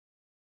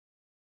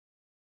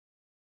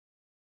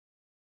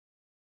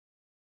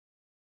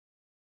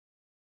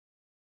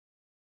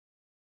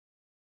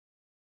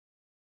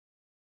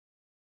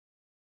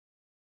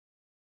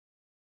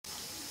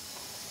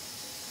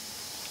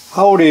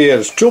Howdy,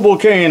 it's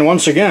tubalcain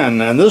once again,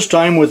 and this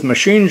time with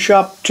Machine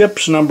Shop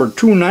Tips number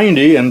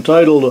 290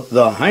 entitled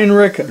The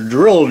Heinrich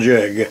Drill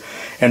Jig.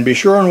 And be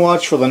sure and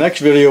watch for the next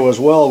video as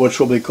well, which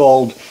will be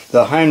called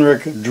the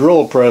Heinrich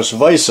Drill Press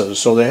Vises.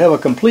 So they have a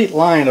complete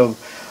line of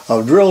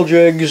drill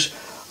jigs,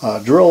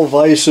 drill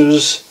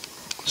vises,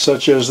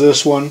 such as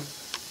this one,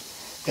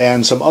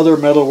 and some other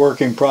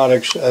metalworking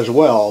products as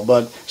well.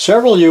 But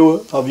several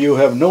of you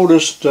have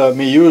noticed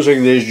me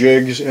using these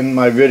jigs in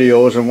my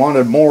videos and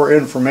wanted more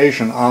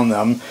information on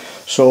them.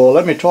 So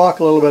let me talk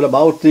a little bit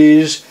about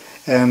these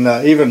and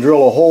even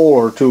drill a hole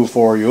or two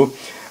for you.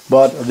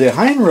 But the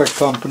Heinrich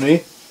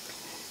company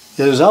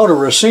is out of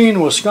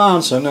Racine,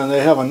 Wisconsin, and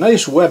they have a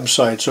nice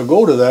website, so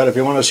go to that if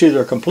you want to see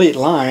their complete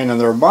line. And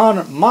their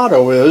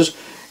motto is,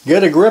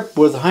 "Get a grip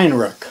with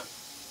Heinrich."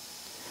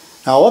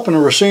 Now up in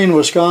Racine,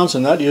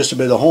 Wisconsin, that used to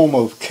be the home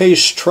of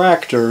Case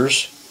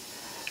Tractors,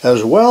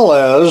 as well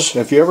as,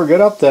 if you ever get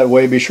up that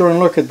way, be sure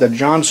and look at the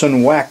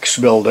Johnson Wax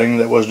building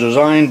that was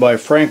designed by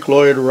Frank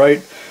Lloyd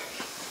Wright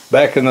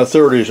back in the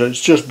 30s.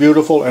 It's just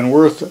beautiful and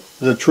worth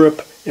the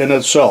trip in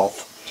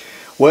itself.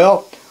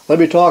 Well, let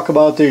me talk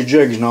about these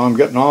jigs now. I'm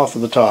getting off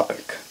of the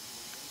topic.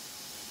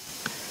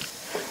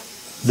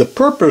 The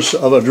purpose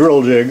of a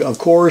drill jig, of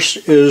course,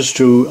 is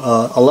to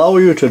allow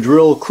you to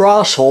drill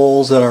cross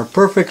holes that are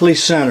perfectly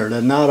centered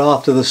and not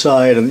off to the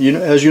side. And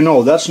as you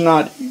know, that's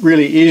not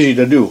really easy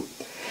to do.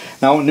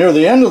 Now, near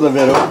the end of the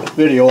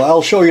video,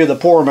 I'll show you the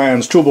poor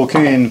man's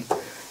tubalcain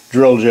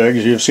drill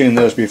jigs. You've seen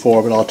this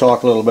before, but I'll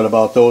talk a little bit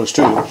about those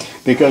too,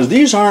 because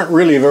these aren't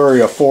really very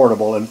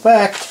affordable. In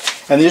fact,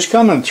 and these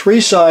come in three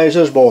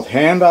sizes, both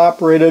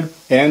hand-operated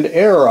and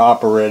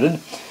air-operated.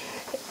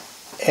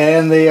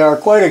 And they are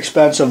quite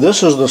expensive.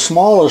 This is the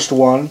smallest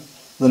one,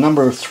 the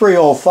number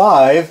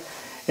 305,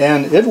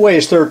 and it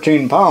weighs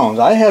 13 pounds.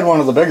 I had one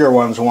of the bigger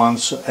ones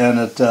once, and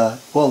it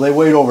well, they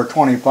weighed over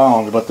 20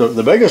 pounds, but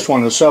the biggest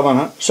one is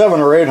 $700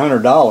 or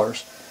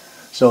 $800.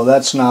 So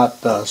that's not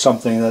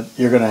something that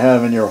you're going to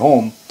have in your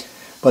home.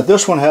 But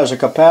this one has a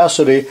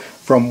capacity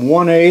from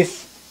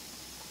 1/8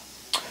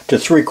 to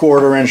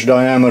 3/4 inch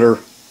diameter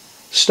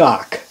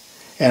stock,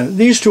 and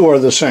these two are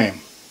the same.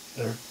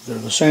 They're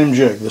the same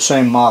jig, the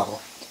same model.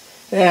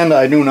 And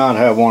I do not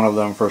have one of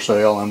them for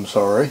sale, I'm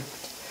sorry.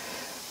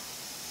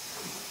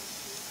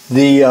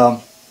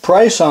 The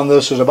price on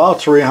this is about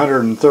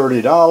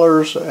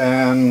 $330,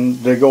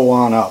 and they go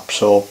on up.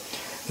 So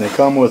they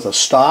come with a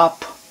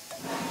stop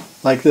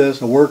like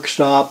this, a work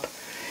stop.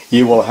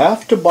 You will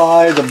have to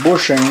buy the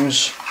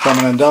bushings from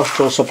an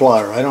industrial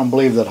supplier. I don't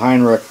believe that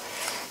Heinrich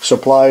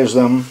supplies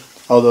them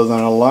other than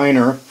a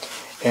liner,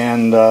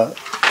 and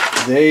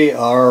they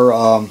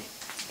are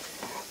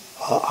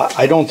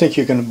I don't think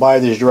you can buy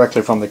these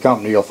directly from the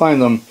company. You'll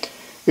find them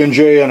in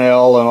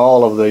J&L and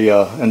all of the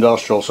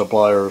industrial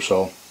suppliers.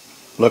 So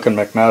look in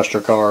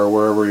McMaster-Carr or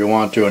wherever you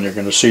want to, and you're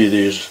going to see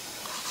these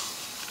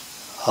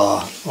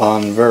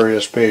on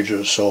various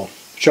pages. So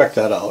check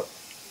that out.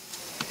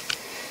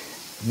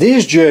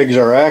 These jigs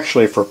are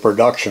actually for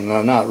production.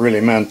 They're not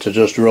really meant to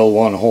just drill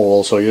one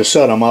hole. So you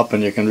set them up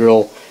and you can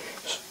drill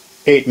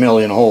 8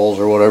 million holes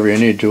or whatever you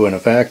need to in a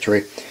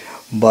factory.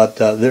 But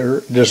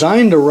they're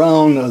designed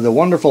around the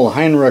wonderful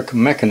Heinrich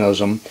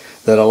mechanism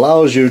that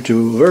allows you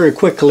to very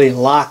quickly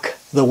lock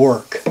the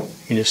work.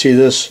 And you see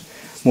this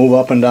move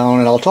up and down,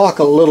 and I'll talk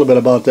a little bit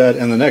about that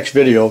in the next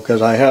video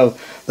because I have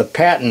the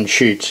patent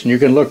sheets, and you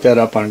can look that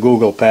up on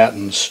Google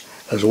Patents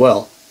as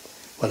well.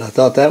 But I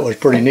thought that was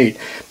pretty neat.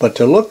 But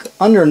to look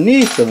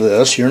underneath of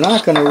this, you're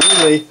not going to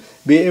really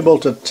be able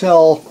to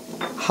tell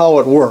how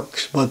it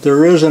works, but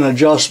there is an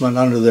adjustment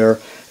under there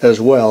as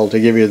well to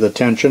give you the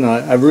tension.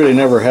 I've really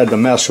never had to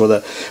mess with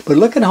it. But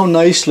look at how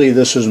nicely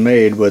this is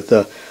made with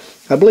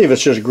I believe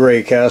it's just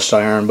gray cast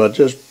iron, but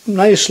just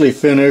nicely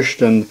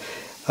finished and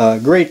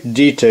great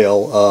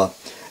detail.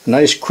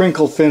 Nice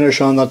crinkle finish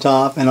on the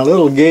top and a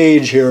little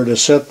gauge here to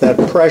set that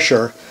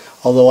pressure,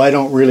 although I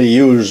don't really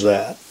use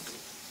that.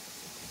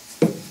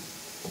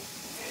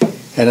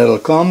 And it'll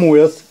come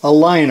with a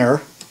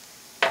liner.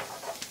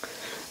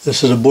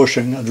 This is a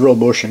bushing, a drill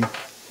bushing.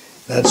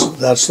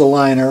 That's the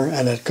liner,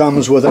 and it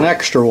comes with an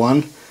extra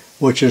one,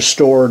 which is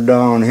stored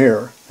down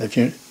here.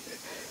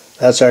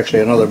 That's actually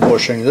another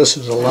bushing. This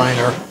is a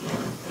liner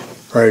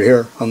right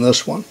here on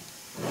this one.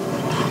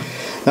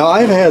 Now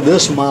I've had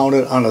this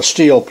mounted on a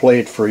steel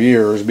plate for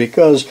years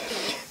because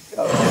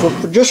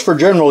just for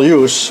general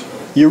use,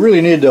 you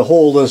really need to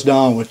hold this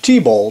down with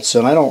T-bolts,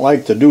 and I don't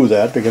like to do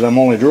that because I'm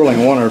only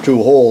drilling 1 or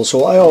 2 holes.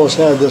 So I always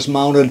had this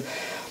mounted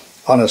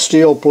on a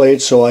steel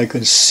plate so I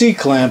could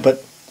C-clamp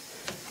it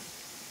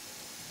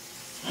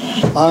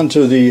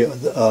onto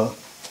the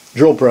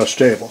drill press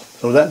table.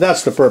 So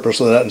that's the purpose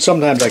of that. And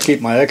sometimes I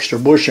keep my extra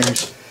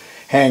bushings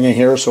hanging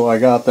here, so I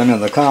got them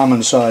in the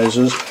common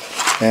sizes,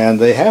 and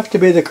they have to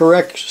be the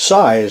correct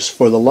size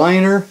for the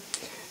liner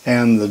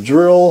and the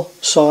drill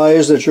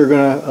size that you're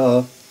going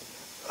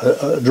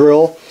to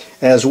drill,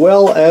 as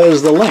well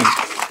as the length.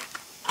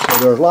 So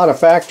there's a lot of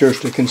factors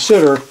to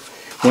consider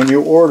when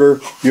you order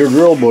your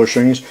drill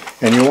bushings,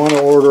 and you want to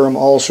order them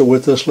also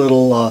with this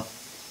little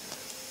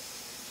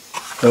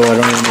though I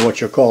don't even know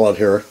what you call it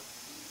here,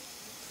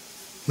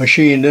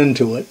 machined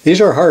into it.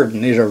 These are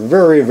hardened. These are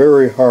very,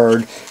 very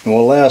hard and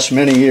will last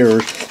many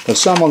years, but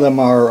some of them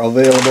are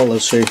available.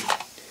 Let's see.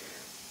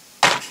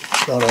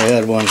 Thought I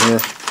had one here.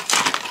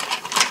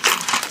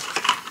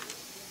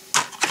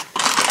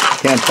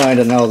 Can't find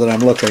it now that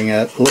I'm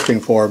looking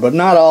for it, but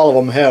not all of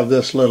them have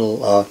this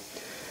little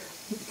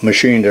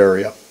machined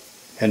area,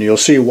 and you'll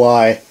see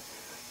why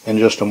in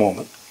just a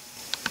moment.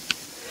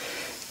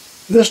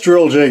 This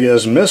drill jig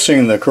is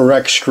missing the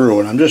correct screw,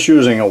 and I'm just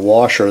using a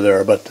washer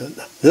there, but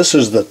this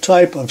is the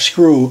type of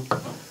screw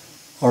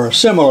or a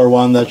similar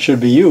one that should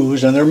be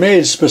used, and they're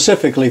made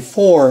specifically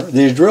for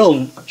these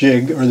drill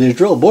jig or these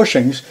drill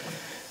bushings.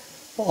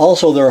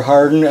 Also, they're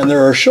hardened, and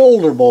they're a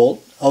shoulder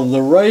bolt of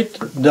the right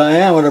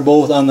diameter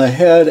both on the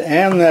head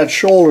and that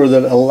shoulder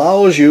that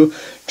allows you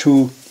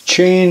to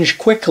change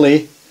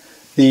quickly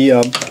the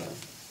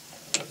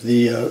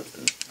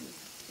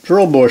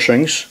drill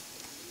bushings.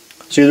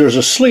 See, there's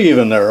a sleeve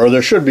in there, or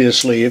there should be a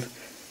sleeve.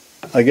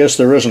 I guess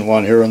there isn't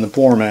one here in the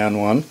poor man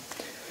one.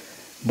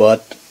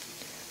 But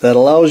that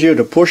allows you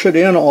to push it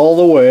in all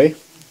the way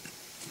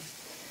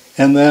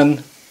and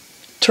then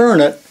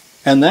turn it,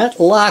 and that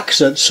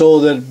locks it so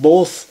that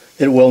both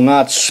it will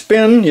not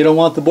spin. You don't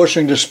want the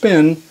bushing to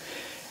spin,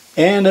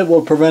 and it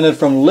will prevent it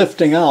from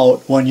lifting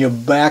out when you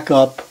back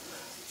up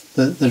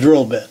the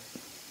drill bit.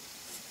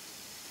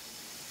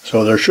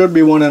 So there should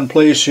be one in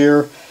place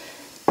here,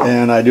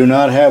 and I do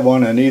not have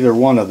one in either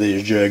one of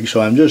these jigs,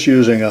 so I'm just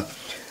using a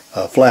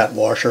flat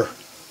washer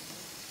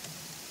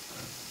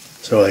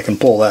so I can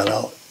pull that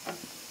out.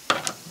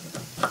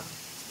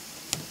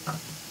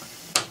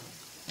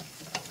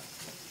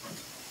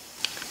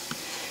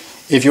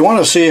 If you want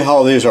to see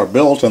how these are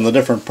built and the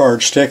different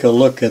parts, take a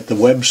look at the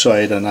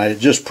website, and I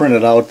just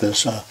printed out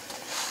this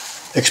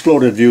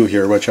exploded view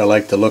here, which I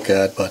like to look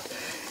at, but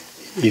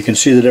you can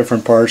see the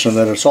different parts, and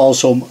that it's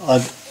also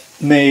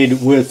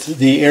made with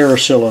the air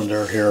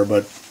cylinder here,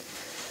 but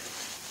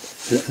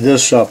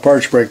this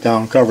parts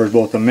breakdown covers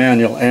both the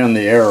manual and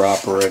the air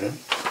operated.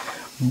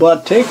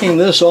 But taking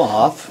this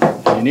off,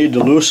 you need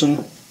to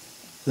loosen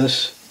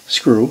this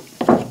screw.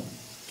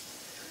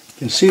 You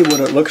can see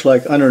what it looks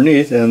like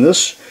underneath, and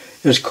this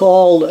is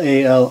called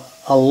a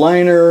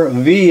liner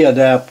V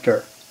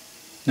adapter.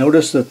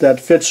 Notice that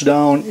fits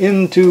down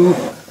into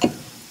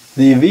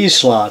the V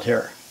slot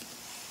here.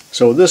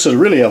 So this is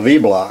really a V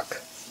block.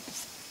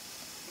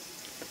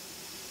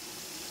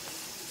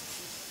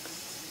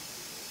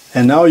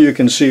 And now you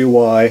can see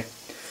why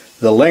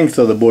the length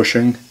of the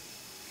bushing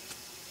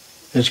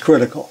is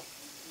critical.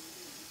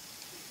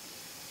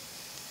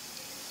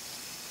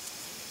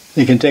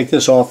 You can take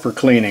this off for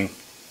cleaning.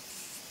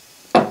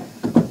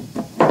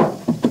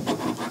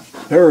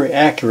 Very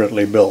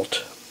accurately built.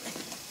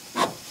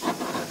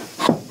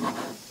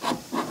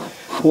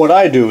 What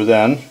I do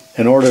then,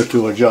 in order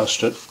to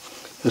adjust it,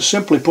 is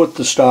simply put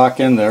the stock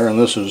in there, and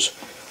this is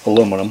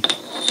aluminum.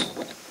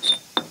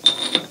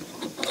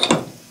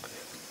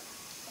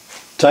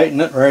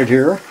 Tighten it right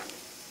here.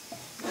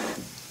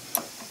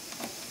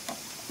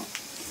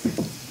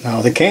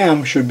 Now the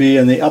cam should be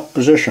in the up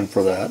position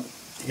for that.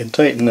 You can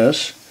tighten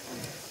this.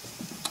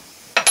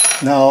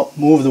 Now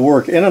move the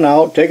work in and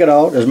out, take it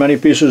out as many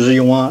pieces as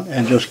you want,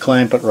 and just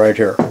clamp it right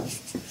here.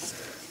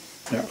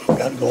 There, I've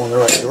got to go in the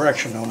right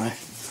direction, don't I?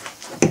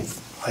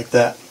 Like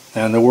that.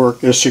 And the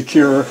work is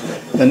secure.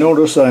 And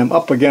notice that I'm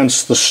up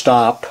against the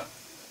stop,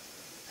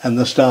 and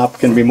the stop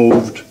can be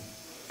moved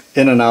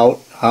in and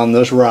out on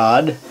this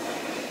rod.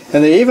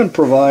 And they even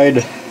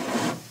provide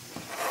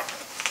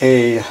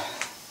a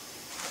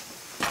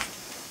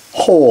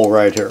hole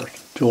right here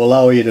to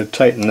allow you to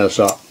tighten this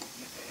up.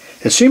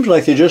 It seems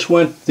like they just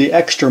went the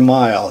extra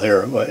mile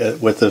here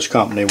with this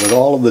company, with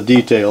all of the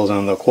details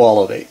on the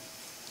quality.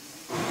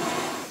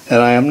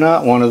 And I am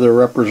not one of their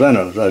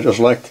representatives. I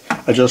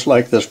just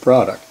like this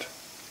product.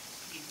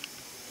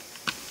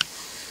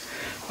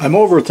 I'm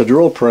over at the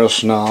drill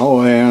press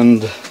now,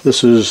 and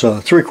this is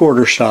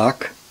 3/4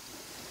 stock,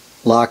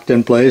 locked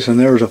in place, and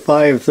there's a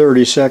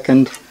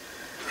 5/32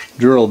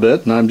 drill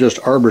bit, and I'm just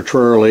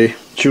arbitrarily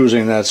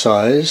choosing that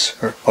size,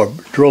 or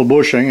drill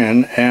bushing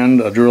and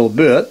a drill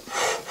bit.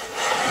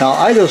 Now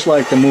I just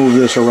like to move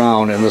this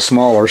around in the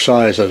smaller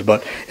sizes,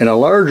 but in a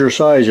larger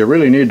size you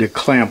really need to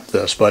clamp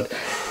this, but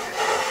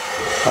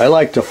I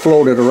like to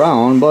float it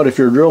around. But if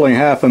you're drilling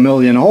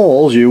 500,000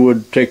 holes, you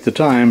would take the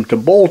time to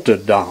bolt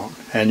it down,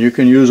 and you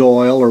can use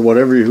oil or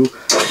whatever you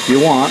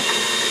want.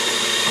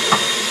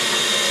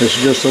 This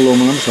is just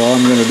aluminum, so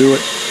I'm going to do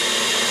it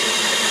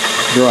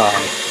dry.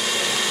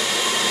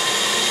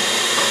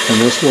 And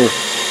this will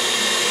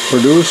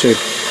produce a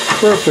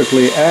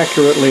perfectly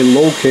accurately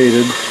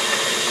located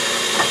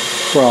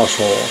cross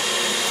hole.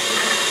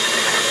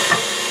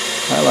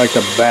 I like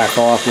to back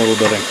off a little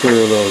bit and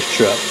clear those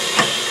chips.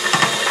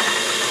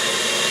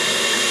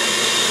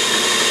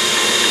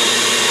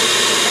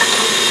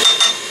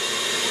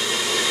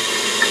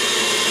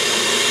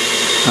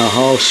 Now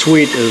how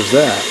sweet is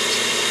that?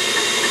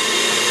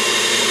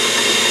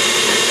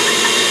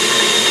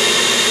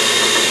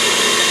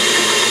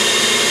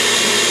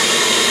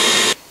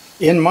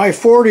 In my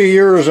 40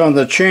 years on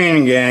the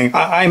chain gang,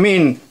 I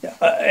mean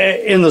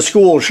in the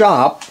school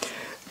shop,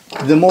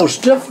 the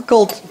most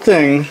difficult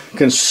thing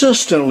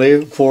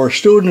consistently for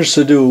students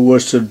to do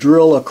was to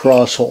drill a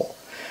cross hole.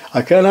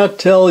 I cannot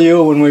tell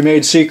you, when we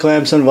made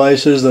C-clamps and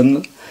vices,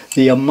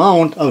 the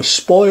amount of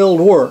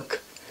spoiled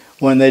work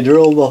when they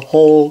drilled the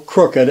hole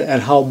crooked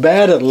and how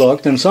bad it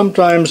looked, and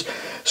sometimes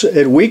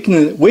it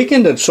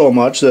weakened it so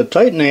much that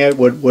tightening it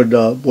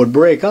would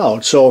break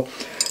out. So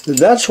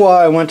that's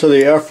why I went to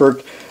the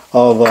effort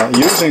of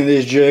using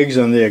these jigs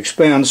and the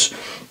expense,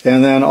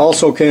 and then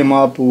also came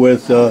up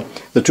with the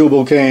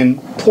tubalcain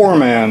poor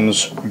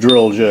man's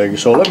drill jig.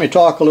 So let me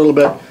talk a little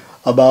bit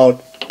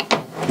about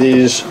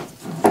these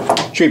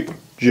cheap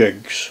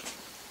jigs.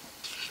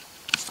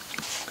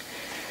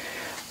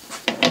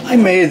 I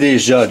made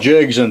these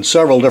jigs in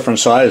several different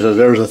sizes.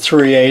 There's a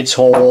 3/8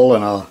 hole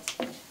and a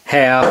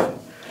half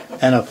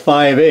and a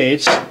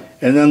 5/8,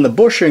 and then the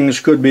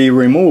bushings could be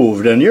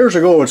removed. And years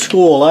ago at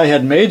school I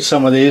had made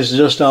some of these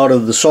just out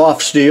of the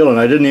soft steel, and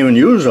I didn't even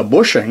use a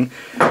bushing,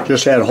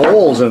 just had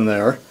holes in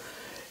there.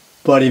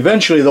 But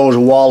eventually those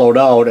wallowed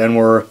out and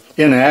were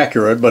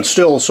inaccurate, but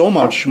still so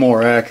much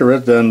more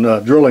accurate than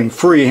drilling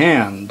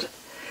freehand.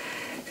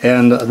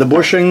 And the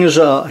bushings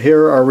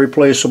here are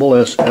replaceable,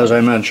 as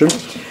I mentioned.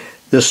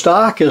 The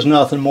stock is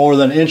nothing more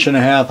than 1.5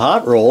 inch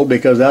hot rolled,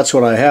 because that's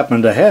what I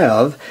happen to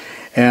have,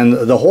 and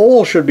the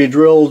hole should be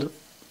drilled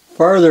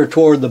farther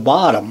toward the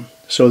bottom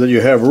so that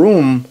you have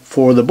room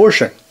for the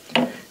bushing.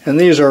 And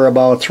these are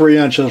about 3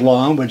 inches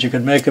long, but you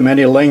could make them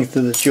any length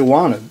that you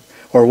wanted,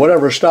 or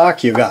whatever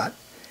stock you got.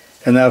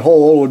 And that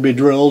hole would be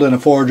drilled in a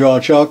 4-jaw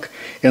chuck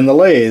in the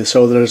lathe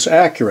so that it's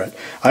accurate.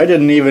 I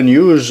didn't even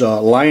use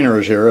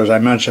liners here, as I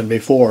mentioned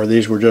before.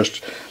 These were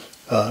just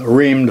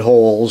reamed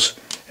holes,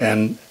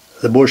 and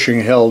the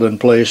bushing held in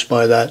place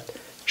by that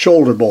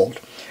shoulder bolt.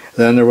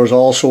 Then there was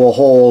also a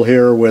hole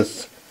here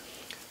with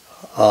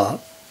a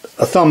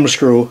thumb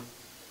screw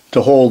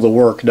to hold the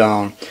work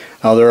down.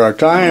 Now there are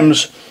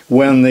times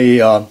when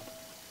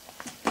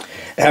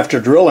after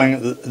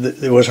drilling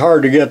it was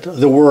hard to get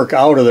the work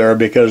out of there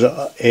because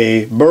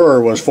a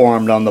burr was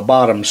formed on the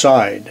bottom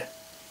side.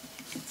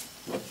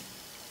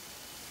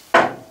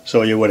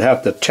 So you would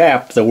have to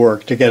tap the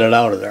work to get it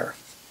out of there.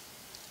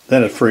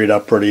 Then it freed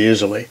up pretty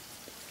easily.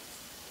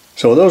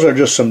 So those are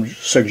just some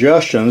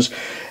suggestions,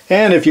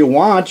 and if you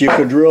want, you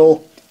could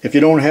drill, if you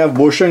don't have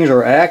bushings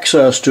or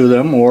access to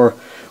them, or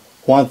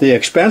want the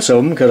expense of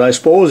them, because I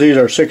suppose these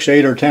are $6,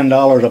 $8, or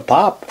 $10 a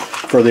pop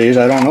for these.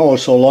 I don't know,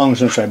 it's so long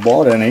since I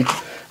bought any,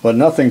 but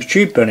nothing's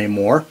cheap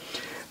anymore.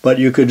 But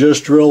you could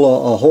just drill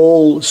a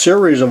whole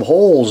series of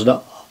holes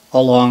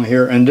along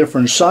here in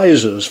different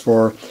sizes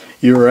for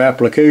your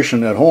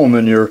application at home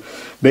in your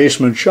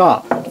basement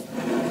shop.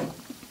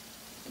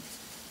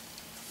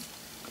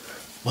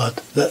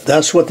 But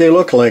that's what they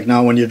look like.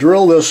 Now when you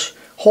drill this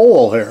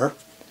hole here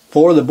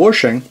for the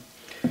bushing,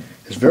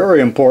 it's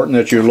very important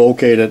that you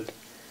locate it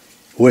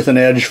with an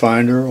edge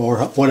finder or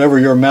whatever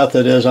your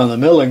method is on the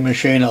milling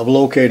machine of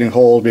locating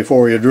holes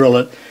before you drill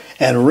it,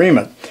 and ream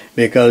it.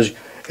 Because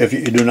if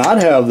you do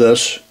not have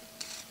this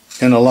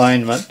in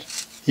alignment,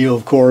 you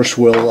of course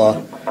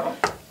will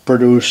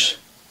produce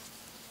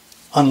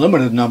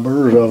unlimited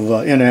numbers of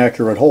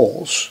inaccurate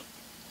holes.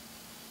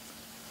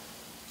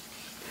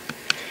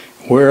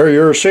 Wear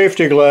your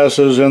safety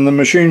glasses in the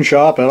machine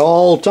shop at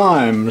all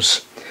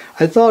times.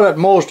 I thought it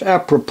most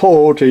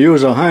apropos to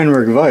use a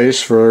Heinrich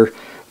vise for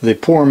the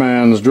poor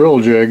man's drill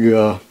jig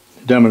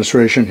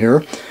demonstration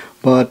here,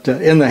 but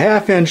in the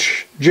 1/2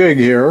 inch jig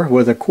here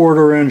with a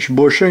 1/4 inch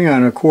bushing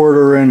and a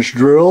 1/4 inch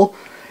drill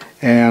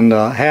and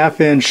a 1/2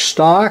 inch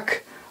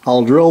stock,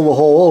 I'll drill the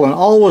hole, and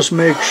always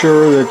make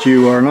sure that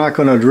you are not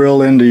going to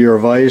drill into your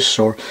vise,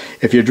 or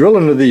if you drill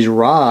into these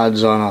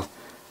rods on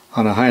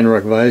a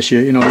Heinrich vise,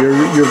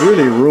 you've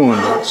really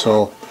ruined it.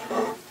 So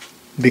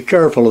be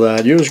careful of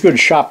that. Use good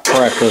shop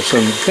practice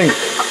and think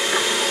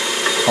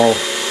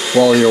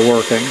while you're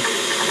working.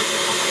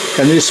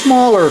 And these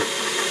smaller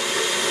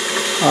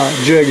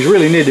jigs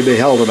really need to be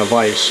held in a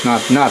vise,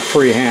 not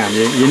freehand.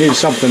 You need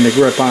something to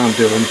grip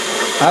onto, and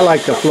I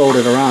like to float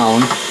it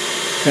around.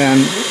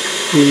 And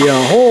the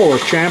hole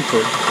is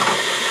chamfered.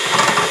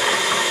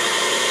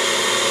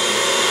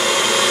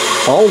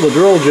 All the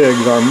drill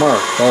jigs are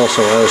marked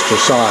also as to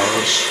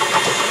size.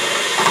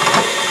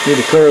 Need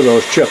to clear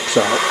those chips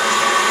out.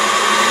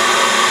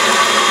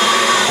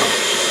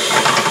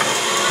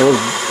 Those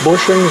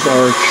bushings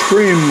are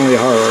extremely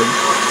hard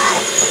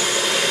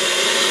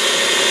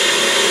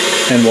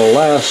and will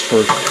last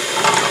for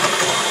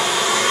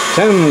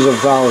tens of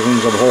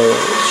thousands of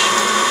holes.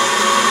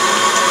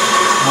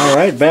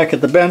 Alright, back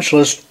at the bench,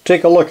 let's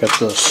take a look at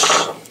this.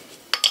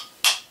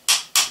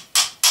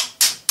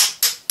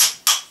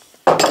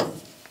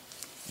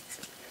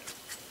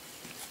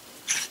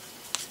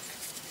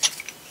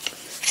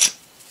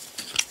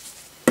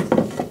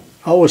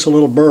 Always a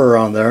little burr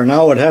on there.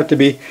 Now it would have to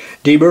be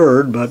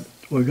deburred, but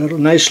we've got a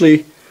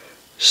nicely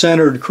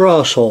centered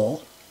cross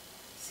hole.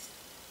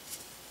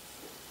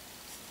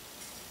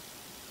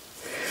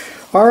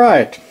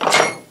 Alright,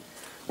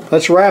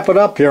 let's wrap it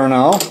up here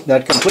now.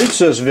 That completes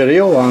this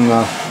video on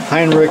the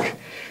Heinrich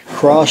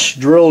cross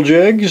drill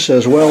jigs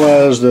as well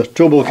as the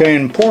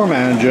tubalcain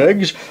poorman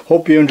jigs.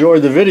 Hope you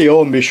enjoyed the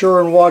video, and be sure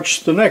and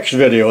watch the next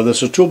video.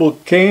 This is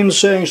tubalcain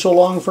saying so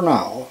long for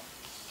now.